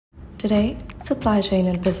Today, supply chain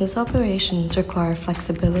and business operations require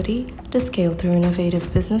flexibility to scale through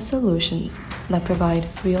innovative business solutions that provide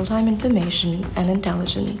real-time information and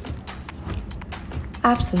intelligence.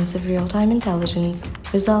 Absence of real-time intelligence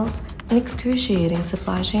results in excruciating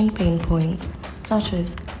supply chain pain points such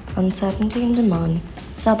as uncertainty in demand,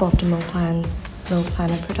 suboptimal plans, low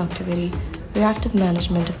planner productivity, reactive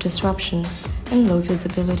management of disruptions, and low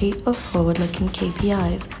visibility of forward-looking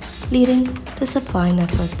KPIs, leading to supply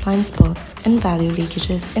network blind spots and value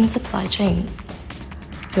leakages in supply chains.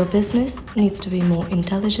 Your business needs to be more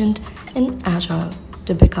intelligent and agile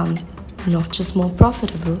to become not just more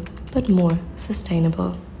profitable, but more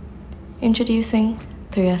sustainable. Introducing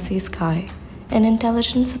 3SC Sky, an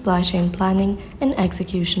intelligent supply chain planning and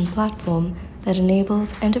execution platform that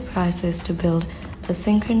enables enterprises to build a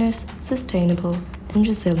synchronous, sustainable, and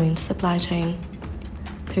resilient supply chain.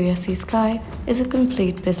 3SC Sky is a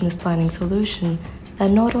complete business planning solution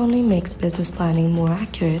that not only makes business planning more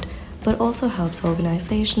accurate, but also helps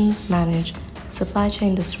organizations manage supply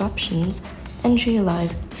chain disruptions and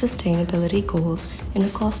realize sustainability goals in a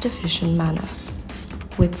cost-efficient manner.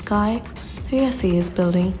 With Sky, 3SC is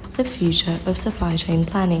building the future of supply chain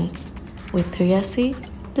planning. With 3SC,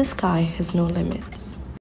 the sky has no limits.